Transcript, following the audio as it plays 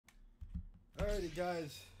Alrighty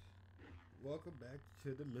guys, welcome back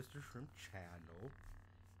to the Mr. Shrimp channel.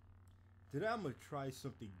 Today I'm gonna try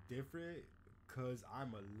something different because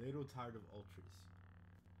I'm a little tired of Ultros.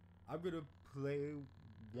 I'm gonna play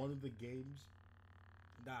one of the games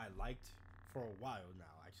that I liked for a while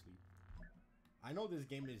now actually. I know this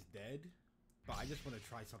game is dead, but I just want to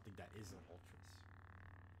try something that isn't Ultros.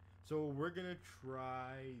 So we're gonna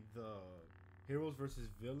try the Heroes versus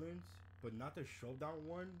Villains, but not the showdown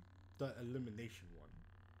one, the elimination one.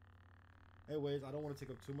 Anyways, I don't want to take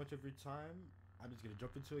up too much of your time. I'm just gonna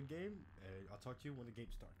jump into a game and I'll talk to you when the game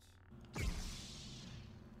starts.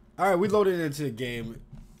 Alright, we loaded into the game.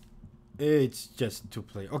 It's just 2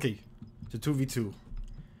 player. Okay, it's a 2v2.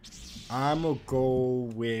 I'm gonna go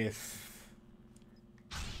with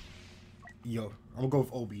I'm gonna go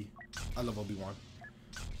with Obi. I love Obi-Wan.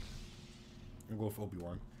 I'm gonna go with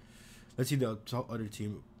Obi-Wan. Let's see the other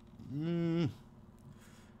team.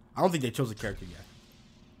 I don't think they chose a character yet.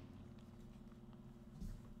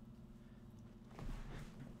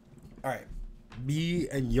 Alright. Me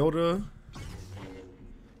and Yoda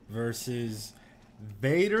versus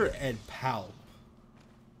Vader and Pal.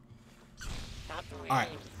 Alright.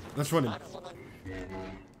 Let's run him.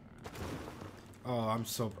 Oh, I'm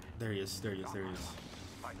so... There he is. There he is. There he is.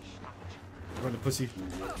 Run the pussy.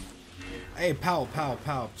 Hey, Pal.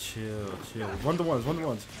 Chill. Run the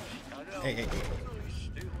ones. Hey.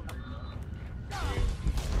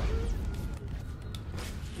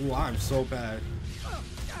 Ooh, I'm so bad.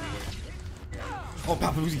 Oh,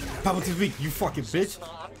 Palpatine's weak. You fucking bitch.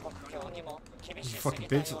 You fucking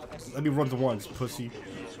bitch. Let me run the ones, pussy.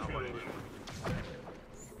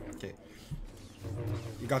 Okay.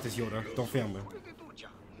 You got this, Yoda. Don't fail me.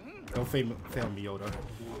 Don't fail me, Yoda.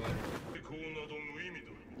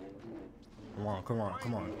 Come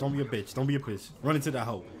on. Don't be a bitch. Run into that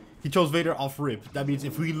hoe. He chose Vader off rip. That means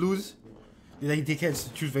if we lose, they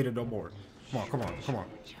can't choose Vader no more. Come on.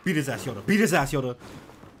 Beat his ass, Yoda. Beat his ass.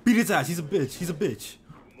 He's a bitch.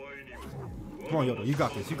 Come on, Yoda. You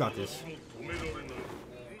got this. You got this,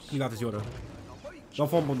 Yoda.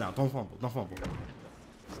 Don't fumble now. Don't fumble.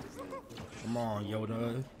 Come on,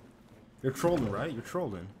 Yoda. You're trolling, right? You're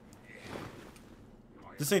trolling.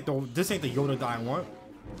 This ain't the Yoda that I want.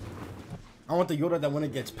 I want the Yoda that went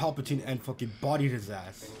against Palpatine and fucking bodied his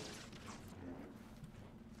ass.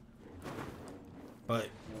 But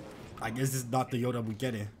I guess this is not the Yoda we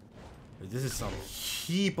getting. This is some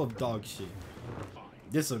heap of dog shit.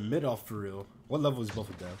 This is a mid-off for real. What level is both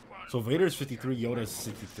of them? So Vader's 53, Yoda's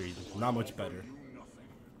 63. Not much better.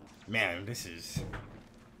 Man, this is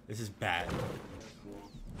bad.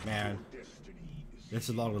 Man. This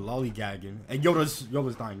is a lot of lollygagging. And Yoda's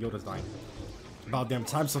dying. About damn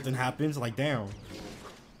time something happens. Like damn.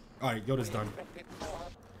 Alright, Yoda's done.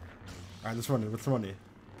 Alright, let's run it.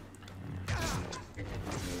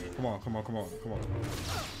 Come on.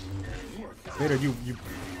 Vader, you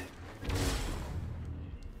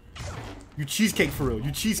cheesecake for real.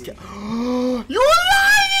 You cheesecake. You're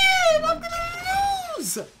lying! I'm gonna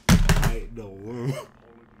lose! I know.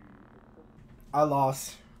 I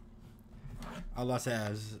lost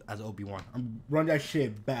as Obi-Wan. Run that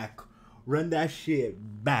shit back. Run that shit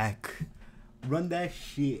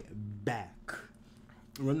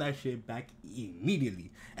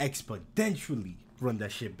immediately. Exponentially run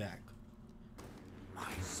that shit back.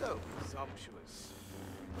 So presumptuous.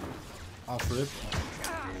 Off rip.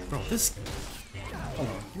 Bro, this... Hold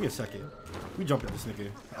on, give me a second. We jump at this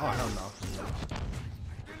nigga. Oh, hell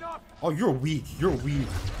no. Oh, you're weak.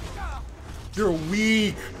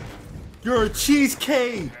 You're a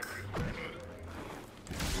cheesecake.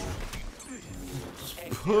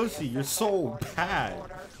 Pussy, you're so bad.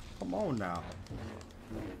 Come on now.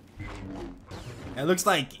 It looks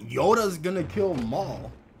like Yoda's gonna kill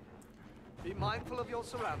Maul. Be mindful of your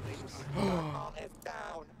surroundings. Maul is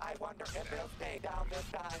down. I wonder if he'll stay down this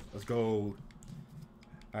time. Let's go.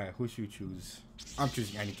 Alright, who should you choose? I'm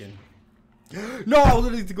choosing Anakin. No, I was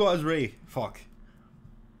literally to go as Rey. Fuck.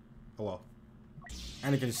 Oh well.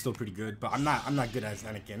 Anakin is still pretty good, but I'm not good as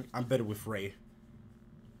Anakin. I'm better with Rey.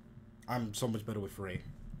 I'm so much better with Rey.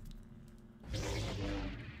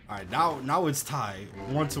 Alright, now it's tied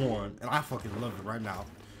 1-1, and I fucking love it right now.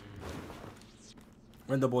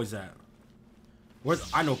 Where the boys at?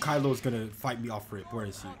 I know Kylo's gonna fight me off rip. Where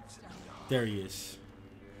is he? There he is.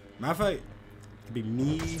 Matter of fact, it could be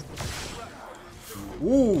me.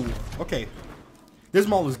 Ooh, okay. This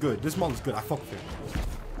Maul is good. I fuck with him.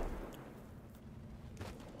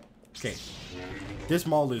 Okay. This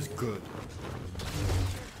Maul is good.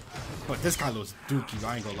 But this Kylo's dookie,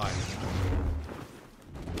 I ain't gonna lie.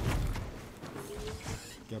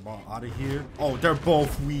 Get ball out of here. Oh, they're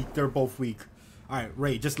both weak. Alright,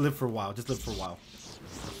 Ray, just live for a while. Just live for a while.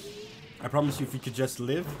 I promise you, if you could just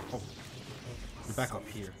live. Oh, you're back up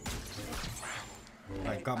here.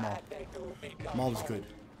 Alright, got Maul. Maul's good.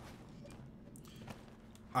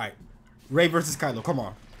 Alright. Ray versus Kylo. Come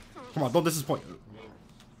on. Come on, don't disappoint.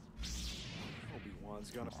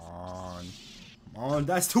 Come on. Come on,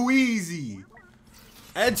 that's too easy.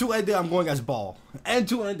 End to end, I'm going as Ball. End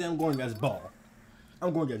to end, I'm going as Ball.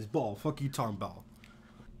 I'm going as Ball. Fuck you talking about.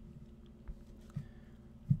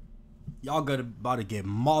 Y'all about to get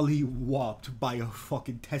molly-whopped by a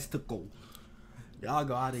fucking testicle. Y'all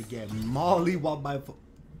gotta get molly-whopped by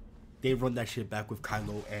they run that shit back with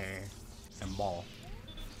Kylo and Maul.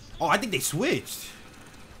 Oh, I think they switched.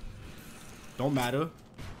 Don't matter.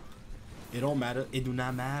 It don't matter. It do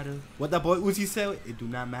not matter. What that boy Uzi said? It do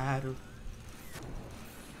not matter.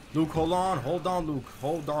 Luke, hold on. Hold on, Luke.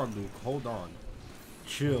 Hold on, Luke. Hold on.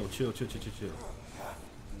 Chill, chill, chill, chill, chill, chill.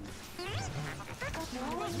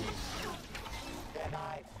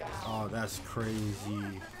 Oh, that's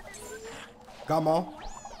crazy. Come on.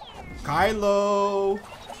 Kylo.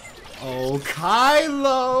 Oh,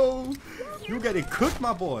 Kylo. You getting cooked,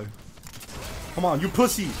 my boy. Come on, you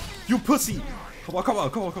pussy. You pussy. Come on, come on,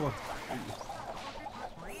 come on, come on.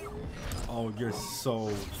 Oh, you're so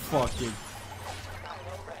fucking...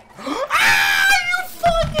 Ah! You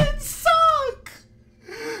fucking suck!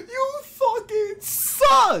 You fucking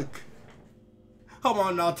suck! Come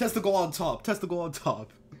on now, testicle on top. Testicle on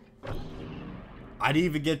top. I didn't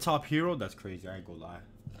even get top hero? That's crazy. I ain't gonna lie.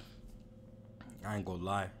 I ain't gonna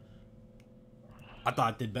lie. I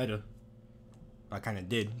thought I did better. I kind of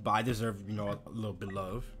did, but I deserve, you know, a little bit of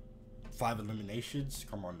love. 5 eliminations.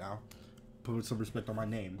 Come on now. Put some respect on my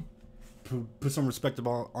name. Put some respect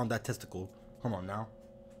on that testicle. Come on now.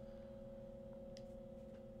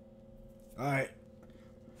 Alright.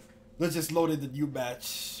 Let's just load in the new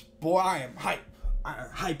match. Boy, I am hype. I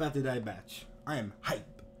am hype after that match. I am hype.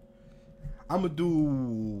 I'm gonna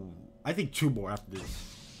do, I think 2 more after this.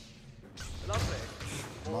 Lovely.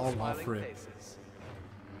 Maul off rip.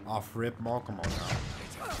 Off rip, Maul, come on now.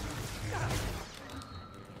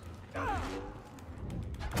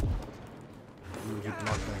 Ooh, he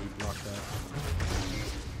blocked that, he blocked that.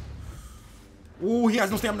 Ooh, he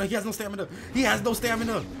has no stamina, he has no stamina. He has no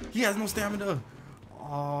stamina. He has no stamina.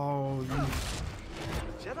 Oh,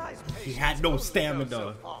 he had no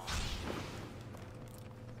stamina.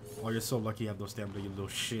 Oh, you're so lucky you have no stamina, you little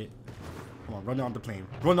shit. Come on, run on the plane.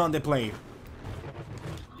 Run on the plane.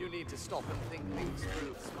 You need to stop and think things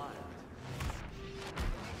through, Smile.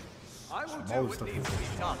 I will do what needs to be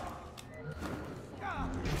done.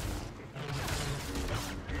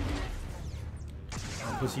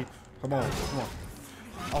 Oh, pussy. Come on, come on.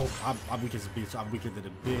 Oh, I'm weak as a bitch. I'm weaker than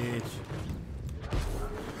a bitch.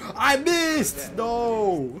 I missed!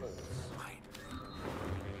 No!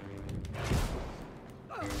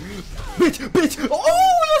 Bitch, bitch!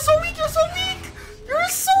 Oh, you're so weak! You're so weak! You're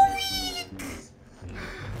so weak!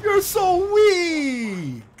 You're so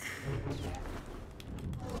weak!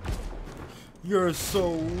 You're so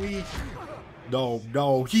weak. No,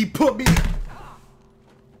 no, he put me.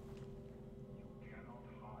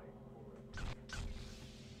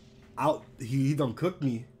 Out. He done cooked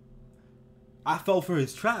me. I fell for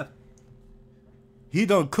his trap. He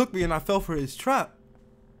done cooked me and I fell for his trap.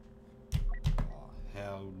 Oh,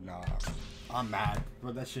 hell nah. I'm mad.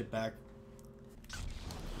 Run that shit back.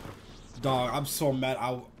 Dog, I'm so mad.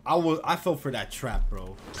 I fell for that trap,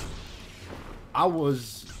 bro. I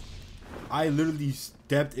literally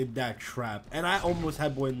stepped in that trap and I almost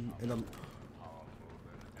had one in a...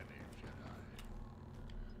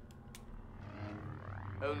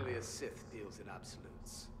 Only a Sith deals in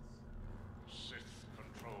absolutes. Sith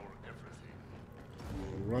control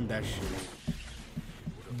everything. Run that shit.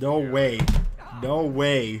 No way. No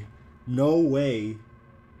way. No way.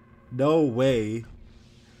 No way.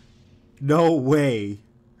 No way.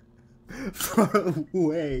 No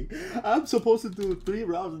way. I'm supposed to do 3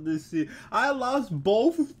 rounds of this shit. I lost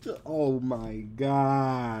both. Oh my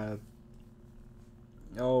god.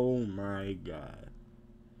 Oh my god.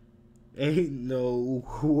 Ain't no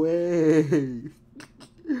way.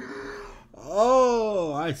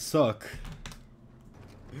 Oh, I suck.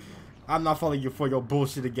 I'm not following you for your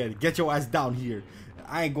bullshit again. Get your ass down here.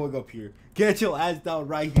 I ain't going up here. Get your ass down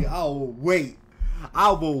right here. I will wait.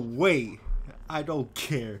 I will wait. I don't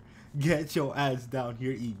care. Get your ass down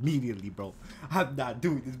here immediately, bro. I'm not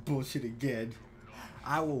doing this bullshit again.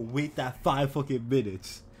 I will wait that 5 fucking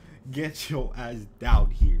minutes. Get your ass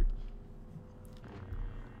down here.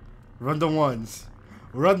 Run the ones.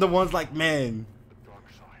 Run the ones like men.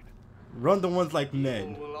 Run the ones like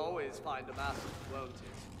men. People will always find a master, won't it?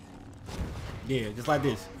 Yeah, just like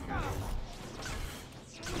this.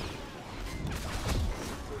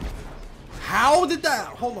 How did that?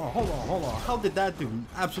 Hold on. How did that do?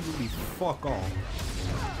 Absolutely fuck off.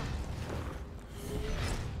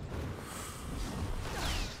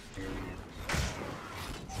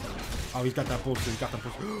 Oh, he's got that bullshit.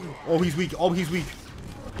 Oh, he's weak.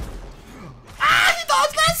 Ah, he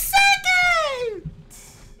dodged that second!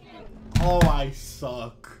 Oh, I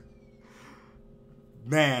suck.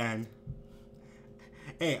 Man.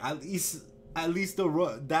 Hey, at least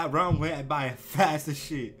that round went by fast as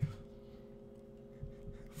shit.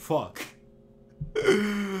 Fuck.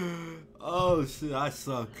 Oh shit, I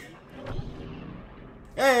suck.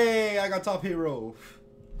 Hey, I got top hero.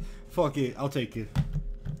 Fuck it, I'll take it.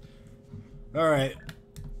 Alright.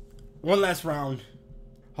 One last round.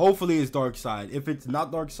 Hopefully it's dark side. If it's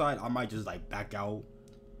not dark side, I might just like back out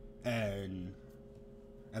and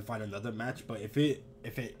find another match. But if it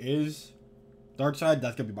is dark side,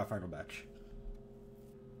 that's gonna be my final match.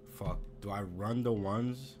 Fuck. Do I run the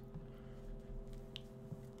ones?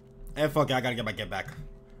 And fuck it, I gotta get my get back.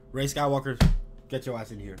 Ray Skywalker, get your ass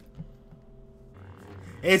in here.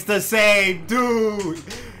 It's the same dude.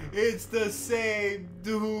 It's the same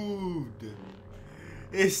dude.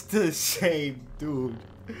 It's the same dude.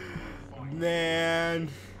 Man.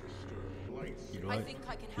 You know what? You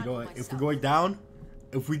know what? If we're going down,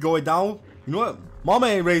 you know what? Mama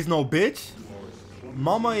ain't raised no bitch.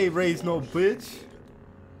 Mama ain't raised no bitch.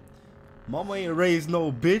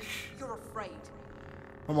 You're afraid.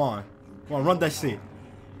 Come on, run that shit.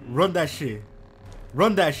 Run that shit.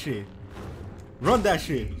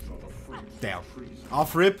 Damn.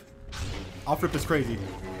 Off rip is crazy.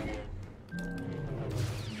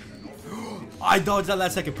 I dodged that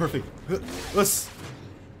last second. Perfect.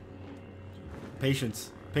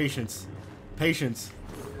 Patience.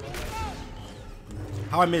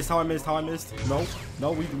 How I missed.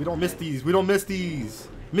 No, we don't miss these.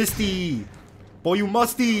 Misty. Boy, you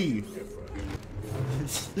musty.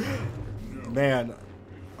 Man.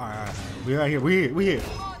 Alright. We're here.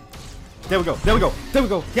 There we go. He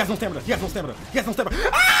has no stamina.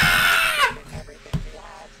 Ah!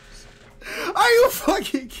 Are you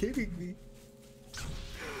fucking kidding me?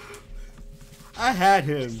 I had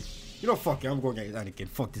him. You know, fuck it. I'm going to Anakin.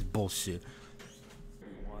 Fuck this bullshit.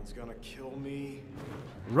 Everyone's gonna kill me.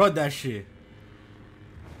 Run that shit.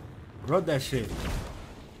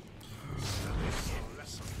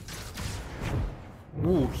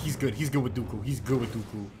 Ooh, he's good. He's good with Dooku. Oh, he's good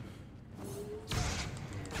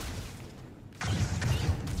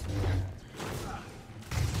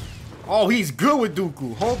with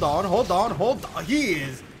Dooku. Hold on. He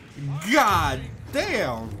is. God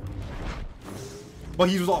damn. But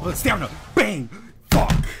he was all but stamina. Bang.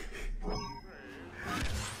 Fuck.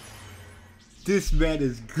 This man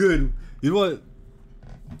is good. You know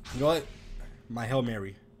what? My Hail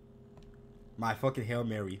Mary. My fucking Hail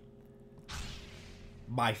Mary.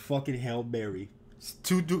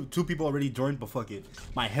 Two people already joined, but fuck it.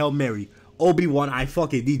 My Hail Mary. Obi-Wan, I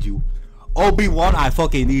fucking need you.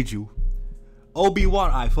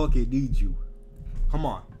 Come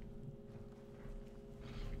on.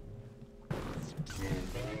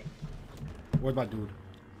 Where's my dude?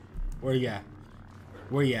 Where you at?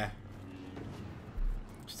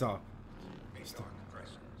 Stop.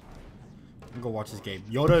 I'm gonna watch this game.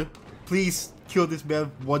 Yoda, please kill this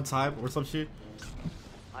man one time or some shit.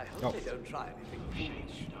 I hope they don't try anything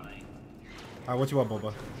foolish. Alright, what you want,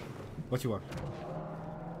 Boba? What you want?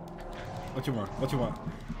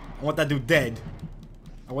 I want that dude dead.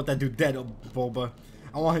 Boba.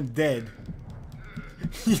 I want him dead.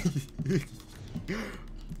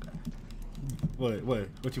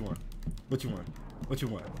 What you want?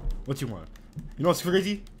 You know what's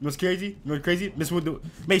crazy? Mace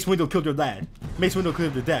Windu killed your dad.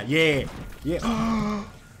 Yeah.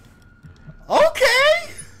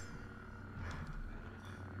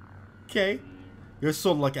 Okay. You're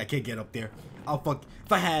so lucky I can't get up there. I'll fuck.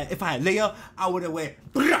 If I had Leia, I would have went.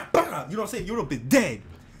 You know what I'm saying? You would have been dead.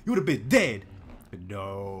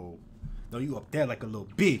 No, you up there like a little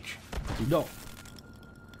bitch. You know.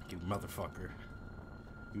 You motherfucker.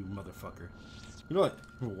 You know what?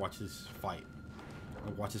 I'm gonna watch this fight.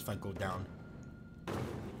 Go down.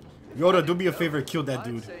 Yoda, do me a favor, kill that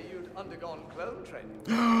dude. I'd say you'd undergone clone training.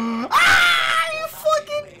 Ah, you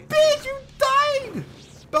fucking bitch! You died!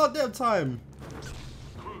 About that time.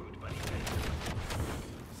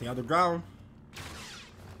 Stay on the ground.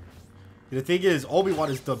 The thing is, Obi-Wan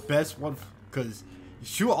is the best one, because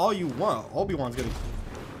shoot all you want. Obi-Wan's gonna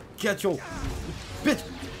get your bitch.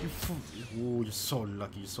 Ooh, you're so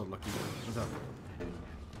lucky. What's up?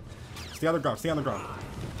 Stay on the ground.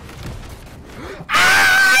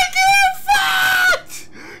 Ah! Get fucked!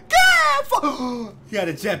 Get fucked! He had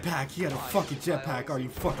a jetpack. He had a fucking jetpack. Are you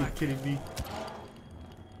fucking kidding me?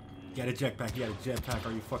 He had a jetpack. He had a jetpack.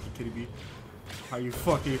 Are you fucking kidding me? Are you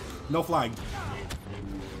fucking... No flying.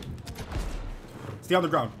 Stay on the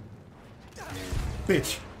ground.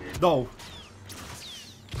 Bitch. No.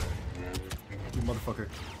 You motherfucker.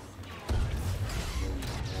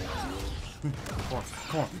 Come on.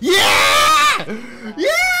 Come on. Yeah!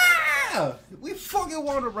 Yeah! We fucking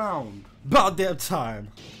won a round. About damn time.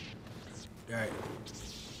 Alright.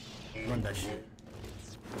 Run that shit.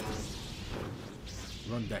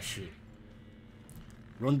 Run that shit.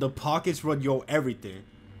 Run the pockets, run your everything.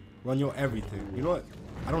 Run your everything. You know what?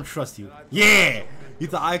 I don't trust you. Yeah! You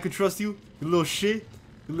thought I could trust you? You little shit?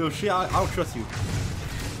 You little shit? I don't trust you.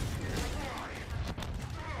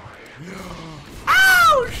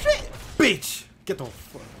 Ow! Shit! Bitch! Get the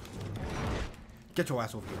fuck. Get your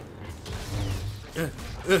ass over here.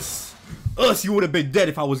 Us, you would have been dead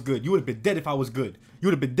if I was good. You would have been dead if I was good. You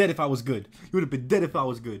would have been dead if I was good. You would have been dead if I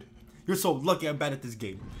was good. You're so lucky I'm bad at this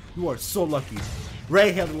game. You are so lucky.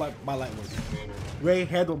 Ray handled my light work. Ray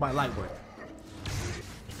handled my light work.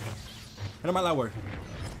 Handle my light work.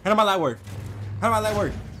 Handle my light work. Handle my light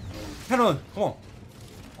work. Handle him. Come on.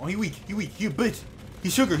 Oh, he weak. He weak. He a bitch. He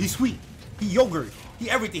sugar. He sweet. He yogurt. He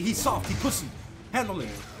everything. He soft. He pussy. Handle him.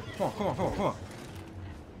 Come on. Come on. Come on. Come on.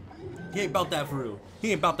 He ain't about that for real.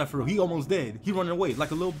 He ain't about that for real. He almost dead. He running away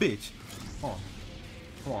like a little bitch. Come on.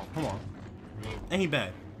 Come on. Come on. Ain't he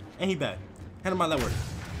bad? Ain't he bad? Handle my light work.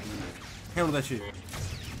 Handle that shit.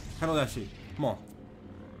 Handle that shit. Come on.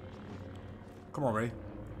 Come on, Ray.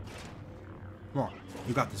 Come on.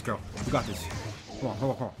 You got this, girl. You got this. Come on, come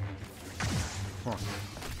on, come on. Come on.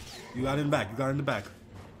 You got it in the back. You got it in the back.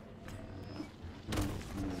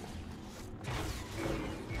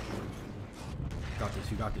 Got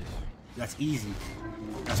this. You got this. That's easy.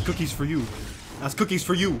 That's cookies for you. That's cookies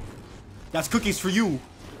for you. That's cookies for you.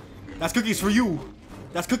 That's cookies for you.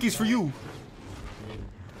 That's cookies for you.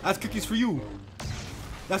 That's cookies for you.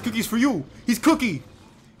 That's cookies for you. He's cookie.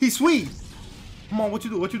 He's sweet. Come on, what you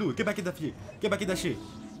do? What you do? Get back in that shit. Get back in that shit.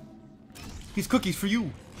 He's cookies for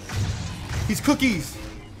you. He's cookies.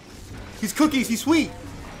 He's cookies. He's sweet.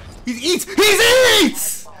 He eats. He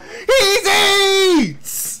eats. He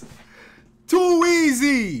eats. Too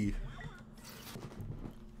easy.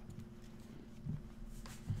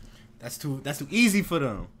 That's too easy for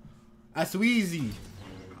them. That's too easy.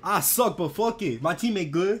 I suck, but fuck it. My team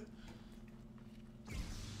ain't good.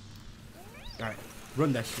 Alright,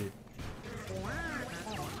 run that shit.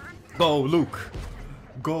 Go, Luke.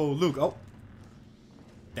 Go, Luke. Oh.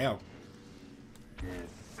 Damn.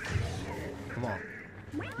 Come on.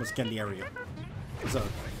 Let's scan the area. What's up?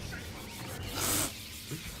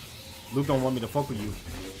 Luke don't want me to fuck with you.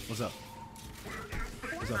 What's up?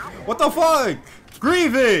 What's up? What the fuck?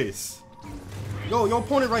 Grievous! Yo, your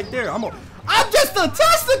opponent right there. I'm just a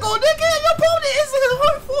testicle, nigga! Your opponent is a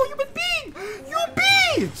hurtful human being! You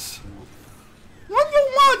bitch! Run your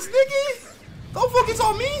wants, nigga! Don't focus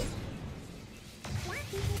on me!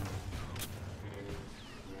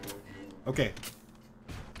 Okay.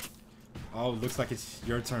 Oh, looks like it's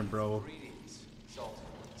your turn, bro.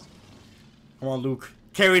 Come on, Luke.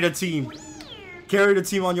 Carry the team. Carry the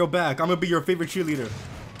team on your back. I'm gonna be your favorite cheerleader.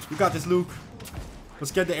 You got this, Luke.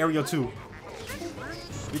 Let's get the area 2.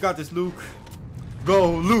 You got this, Luke.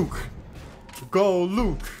 Go, Luke. Go,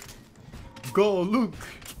 Luke. Go, Luke.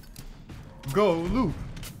 Go, Luke.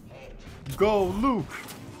 Go, Luke.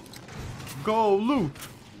 Go, Luke.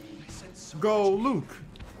 Go, Luke.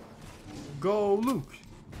 Go, Luke.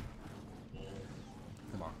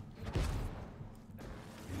 Come on.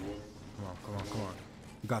 Come on, come on, come on.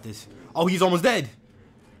 You got this. Oh, he's almost dead.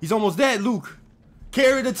 He's almost dead, Luke.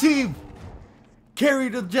 Carry the team. Carry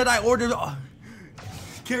the Jedi Order.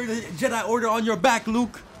 Carry the Jedi Order on your back,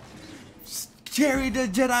 Luke. Carry the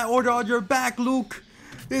Jedi Order on your back, Luke.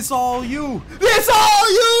 It's all you. It's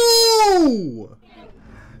all you.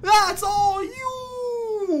 That's all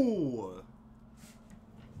you.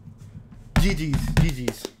 GG's.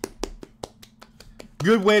 GG's.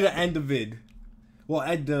 Good way to end the vid. Well,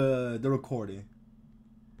 end the recording.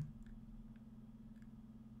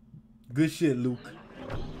 Good shit, Luke.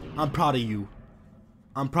 I'm proud of you.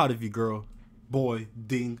 I'm proud of you, girl. Boy,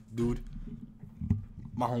 ding, dude.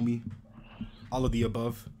 My homie. All of the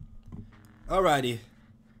above. Alrighty.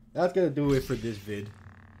 That's gonna do it for this vid.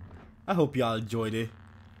 I hope y'all enjoyed it.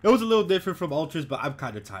 It was a little different from Ultras, but I'm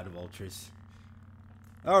kind of tired of Ultras.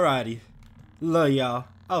 Alrighty. Love y'all.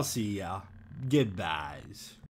 I'll see y'all. Goodbyes.